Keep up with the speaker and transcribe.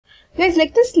Guys,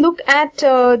 let us look at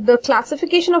the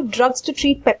classification of drugs to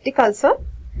treat peptic ulcer.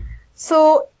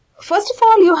 So, first of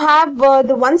all, you have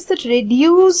the ones that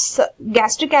reduce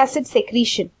gastric acid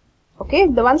secretion. Okay,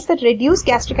 the ones that reduce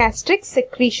gastric acid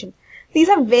secretion. These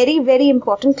are very, very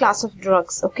important class of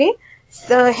drugs. Okay,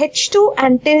 so H2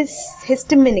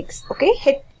 antihistaminics. Okay,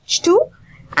 H2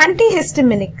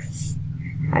 antihistaminics.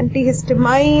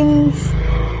 Antihistamines.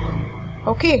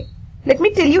 Okay. Let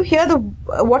me tell you here,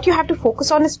 what you have to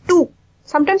focus on is 2.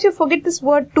 Sometimes you forget this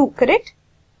word 2, correct?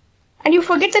 And you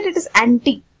forget that it is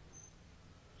anti.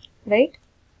 Right?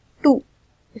 2.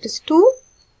 It is 2.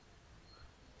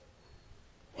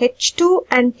 H2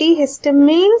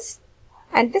 antihistamines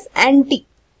and it is anti.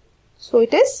 So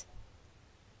it is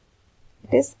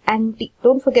anti.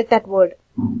 Don't forget that word.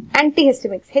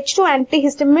 Antihistamines. H2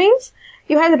 antihistamines.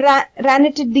 You have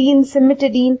ranitidine,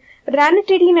 cimetidine.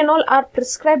 Ranitidine and all are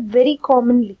prescribed very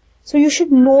commonly. So you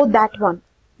should know that one.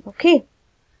 Okay.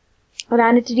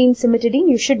 Ranitidine, cimetidine,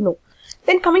 you should know.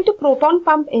 Then coming to proton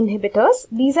pump inhibitors,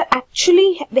 these are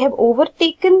actually, they have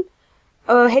overtaken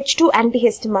H2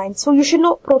 antihistamines. So you should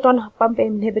know proton pump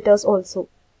inhibitors also.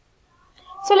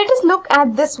 So let us look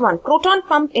at this one, proton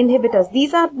pump inhibitors.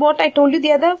 These are what I told you,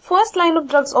 they are the first line of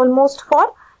drugs almost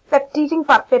for treating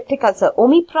peptic ulcer.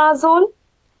 Omeprazole,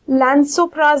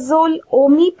 lansoprazole,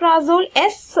 omeprazole,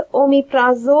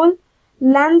 S-omeprazole,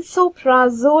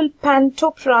 lansoprazole,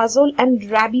 pantoprazole and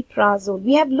rabiprazole.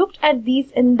 We have looked at these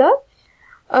in the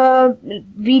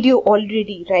video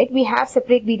already, right? We have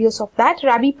separate videos of that.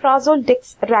 Rabiprazole,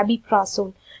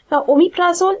 dexrabiprazole. Now,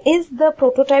 omeprazole is the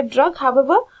prototype drug.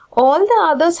 However, all the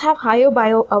others have higher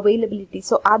bioavailability.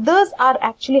 So, others are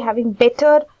actually having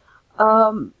better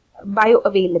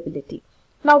bioavailability.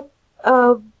 Now,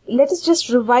 let us just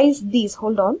revise these.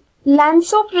 Hold on.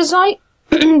 Lansoprazole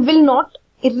will not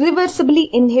irreversibly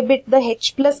inhibit the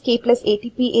H plus K plus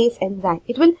ATPase enzyme.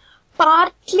 It will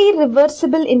partly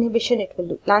reversible inhibition it will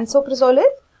do. Lansoprazole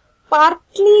is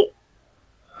partly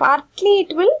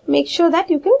it will make sure that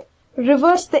you can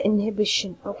reverse the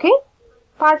inhibition. Okay.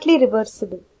 Partly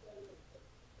reversible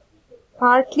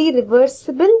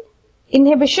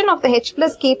inhibition of the H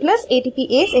plus K plus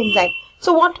ATPase enzyme.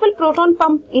 So what will proton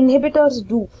pump inhibitors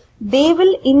do? They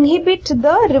will inhibit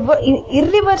the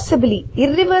irreversibly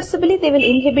they will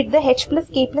inhibit the H plus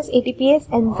K plus ATPase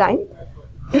enzyme.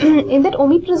 In that,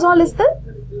 omeprazole is the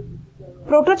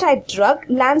prototype drug.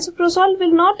 Lansoprazole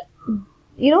will not,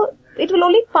 it will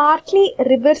only partly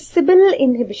reversible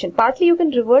inhibition. Partly you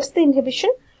can reverse the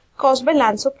inhibition caused by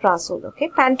lansoprazole. Okay,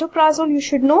 pantoprazole you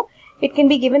should know, it can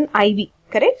be given IV,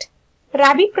 correct?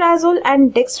 Rabiprazole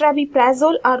and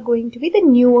dexrabiprazole are going to be the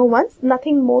newer ones,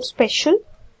 nothing more special.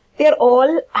 They are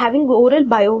all having oral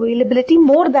bioavailability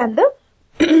more than the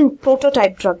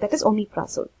prototype drug, that is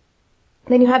omeprazole.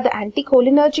 Then you have the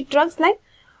anticholinergic drugs like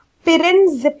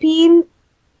pirenzepine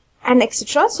and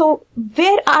etc. So,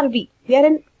 where are we? We are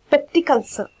in peptic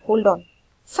ulcer. Hold on.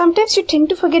 Sometimes you tend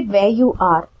to forget where you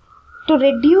are. To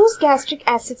reduce gastric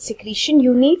acid secretion,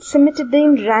 you need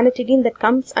cimetidine, ranitidine that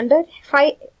comes under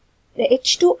the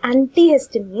H2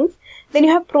 antihistamines. Then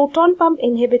you have proton pump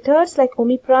inhibitors like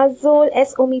omeprazole,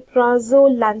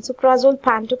 S-omeprazole, lansoprazole,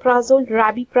 pantoprazole,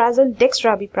 rabiprazole,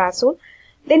 dexrabiprazole.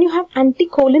 Then you have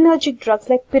anticholinergic drugs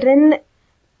like pirenzepine,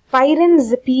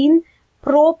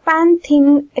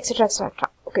 propanthine, etc. etc.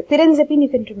 Okay, pirenzepine you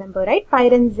can remember, right?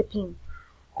 Pirenzepine.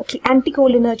 Okay,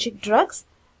 anticholinergic drugs.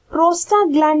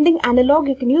 Prostaglandin analog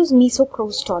you can use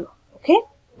misoprostol. Okay,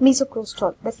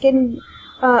 misoprostol that can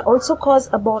also cause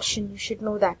abortion. You should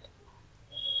know that.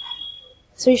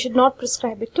 So you should not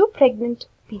prescribe it to pregnant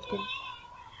people.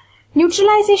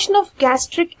 Neutralization of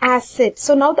gastric acid.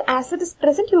 So now the acid is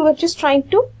present. You were just trying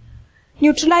to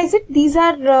neutralize it. These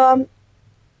are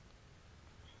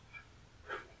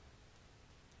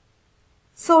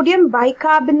sodium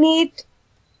bicarbonate,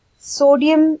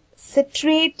 sodium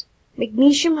citrate,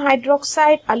 magnesium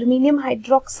hydroxide, aluminium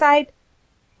hydroxide.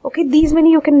 Okay, these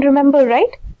many you can remember,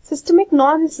 right? Systemic,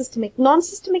 non-systemic.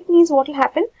 Non-systemic means what will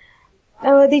happen?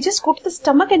 They just go to the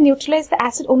stomach and neutralize the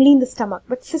acid only in the stomach.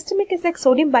 But systemic is like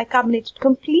sodium bicarbonate. It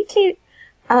completely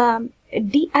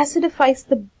deacidifies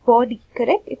the body,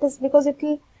 correct? It is because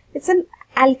it's an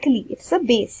alkali. It's a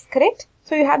base, correct?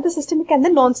 So you have the systemic and the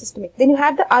non-systemic. Then you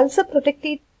have the ulcer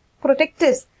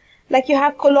protectors. Like you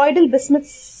have colloidal bismuth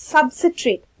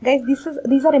subcitrate. Guys,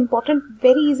 these are important.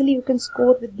 Very easily you can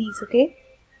score with these, okay?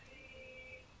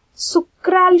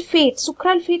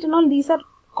 Sucralfate and all these are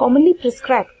commonly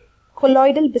prescribed.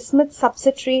 Colloidal bismuth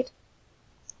subcitrate,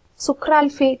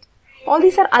 sucralfate, all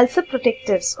these are ulcer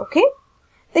protectors, okay?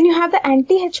 Then you have the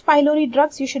anti-H. pylori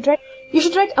drugs. You should write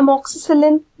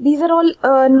amoxicillin. These are all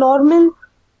normal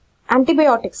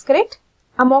antibiotics, correct?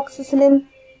 Amoxicillin,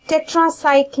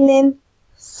 tetracycline,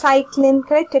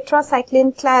 correct?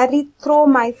 Tetracycline,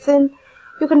 clarithromycin.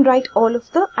 You can write all of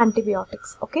the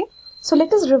antibiotics, okay? So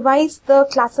let us revise the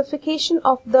classification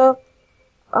of the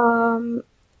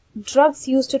drugs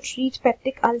used to treat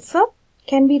peptic ulcer.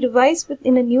 Can be revised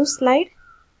in a new slide.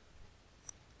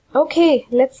 Okay,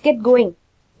 let's get going.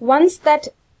 Once that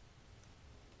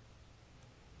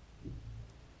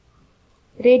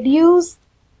reduce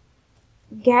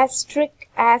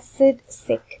gastric acid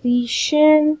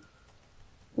secretion,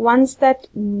 once that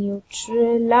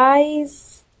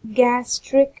neutralize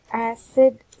gastric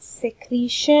acid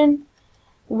secretion,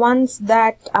 ones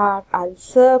that are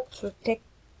ulcer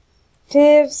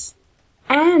protectives,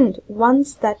 and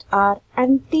ones that are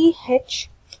anti-H.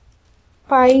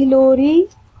 pylori,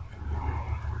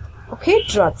 okay,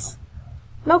 drugs.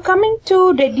 Now coming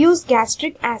to reduce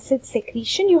gastric acid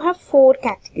secretion, you have 4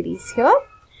 categories here.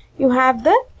 You have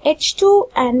the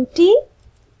H2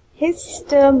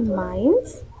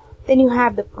 antihistamines, then you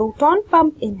have the proton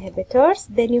pump inhibitors,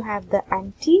 then you have the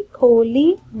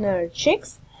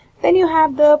anticholinergics, then you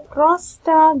have the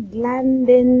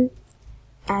prostaglandin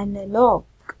analog.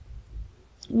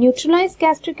 Neutralized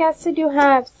gastric acid, you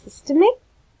have systemic,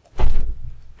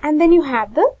 and then you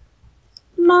have the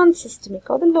non-systemic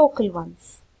or the local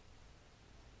ones,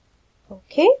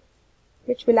 okay,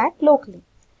 which will act locally.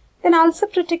 Then ulcer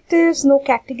protectives, no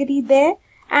category there.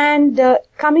 And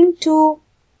coming to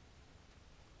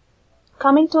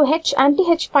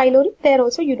anti-H. pylori, there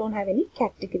also you don't have any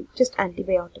category, just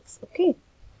antibiotics, okay.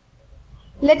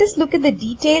 Let us look at the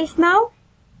details now.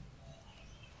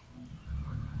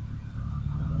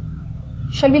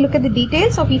 Shall we look at the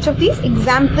details of each of these?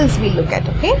 Examples we'll look at,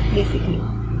 okay, basically.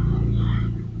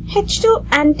 H2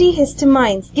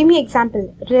 antihistamines. Give me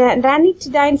example.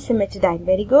 Ranitidine, cimetidine.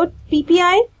 Very good.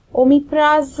 PPI,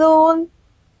 omeprazole,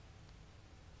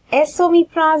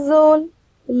 esomeprazole,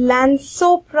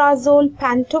 lansoprazole,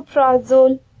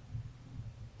 pantoprazole.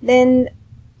 Then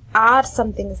R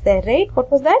something is there, right? What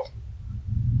was that?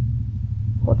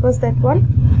 What was that one?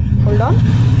 Hold on.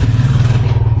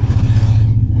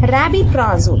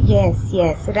 Rabiprazole. Yes.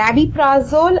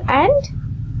 Rabiprazole and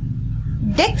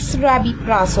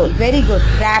dextrabiprazole. Very good.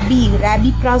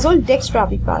 Rabiprazole,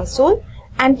 dextrabiprazole.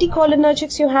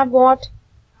 Anticholinergics, you have what?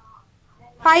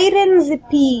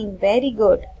 Pyrenzepine. Very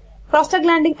good.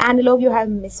 Prostaglandin analog, you have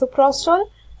misoprostol.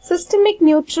 Systemic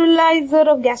neutralizer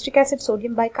of gastric acid,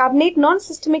 sodium bicarbonate.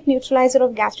 Non-systemic neutralizer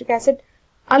of gastric acid,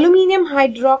 aluminium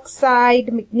hydroxide,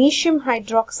 magnesium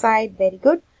hydroxide. Very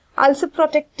good. Ulcer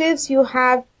protectives, you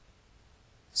have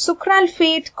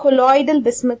sucralfate, colloidal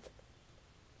bismuth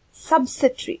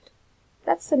subcitrate.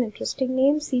 That's an interesting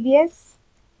name, CBS.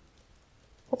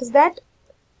 What is that?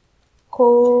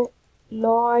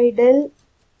 Colloidal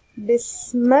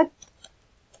bismuth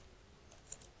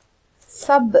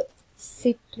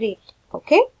subcitrate.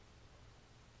 Okay.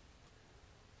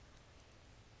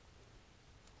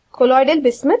 Colloidal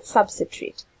bismuth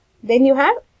subcitrate. Then you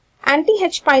have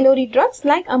anti-H. pylori drugs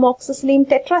like amoxicillin,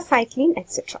 tetracycline,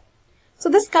 etc. So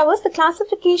this covers the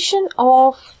classification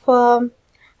of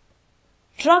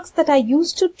drugs that are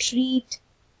used to treat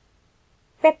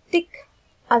peptic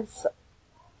ulcer.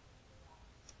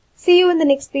 See you in the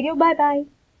next video. Bye bye.